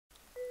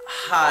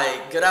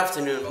Hi, good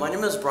afternoon. My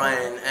name is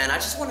Brian, and I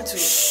just wanted to...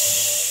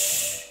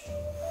 Shh!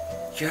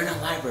 You're in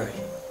a library.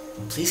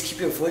 Please keep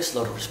your voice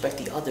low to respect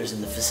the others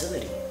in the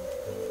facility.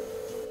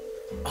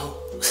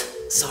 Oh,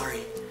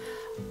 sorry.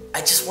 I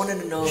just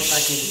wanted to know if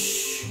I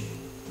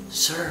can...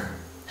 Sir,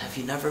 have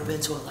you never been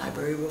to a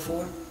library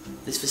before?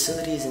 This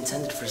facility is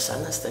intended for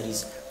silent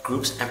studies,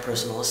 groups, and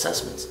personal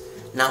assessments.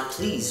 Now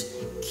please,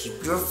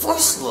 keep your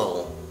voice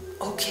low.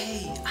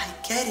 Okay, I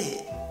get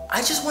it. I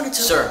just wanted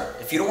to... Sir,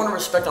 if you don't want to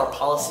respect our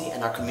policy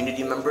and our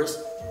community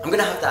members, I'm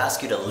gonna have to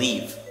ask you to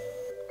leave.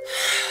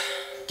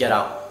 Get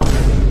out.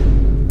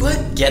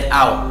 But... Get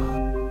out.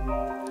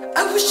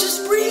 I was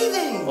just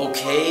breathing!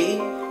 Okay?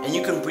 And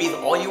you can breathe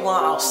all you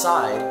want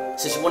outside,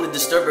 since you want to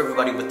disturb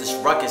everybody with this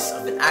ruckus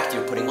of an act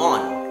you're putting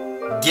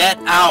on. Get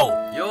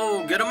out!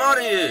 Yo, get him out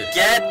of here!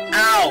 Get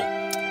out!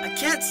 I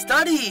can't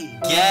study!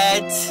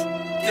 Get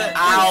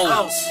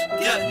out!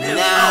 Get him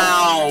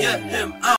now! out! Get him out!